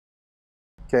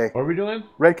Okay. What are we doing?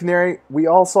 Red Canary, we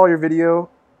all saw your video,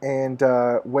 and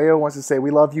WAYO wants to say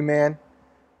we love you, man,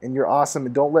 and you're awesome,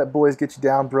 and don't let bullies get you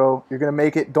down, bro. You're gonna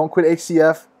make it. Don't quit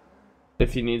HCF.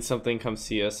 If you need something, come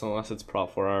see us. Unless it's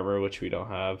Prop 4 armor, which we don't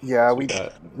have. Yeah, we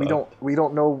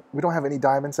don't know. We don't have any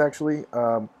diamonds actually.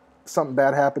 Something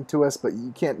bad happened to us, but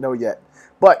you can't know yet.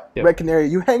 But yep. Red Canary,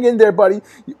 you hang in there, buddy.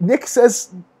 Nick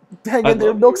says hang in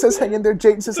there. Milk says hang in there.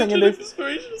 Jayden says hang in there.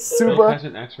 Suba.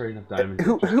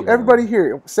 Everybody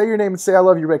here, say your name and say I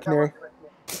love you, Red Canary.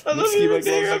 I love you, Red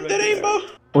Canary of the rainbow.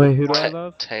 Wait, who do I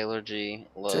love? Taylor G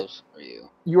loves you.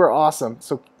 You are awesome.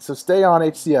 So stay on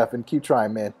HCF and keep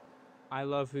trying, man. I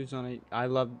love who's on it. I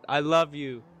love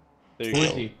you. There you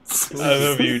go. I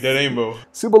love you, the rainbow.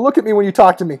 Suba, look at me when you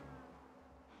talk to me.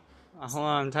 Hold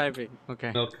on, I'm typing.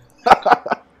 Okay. Milk.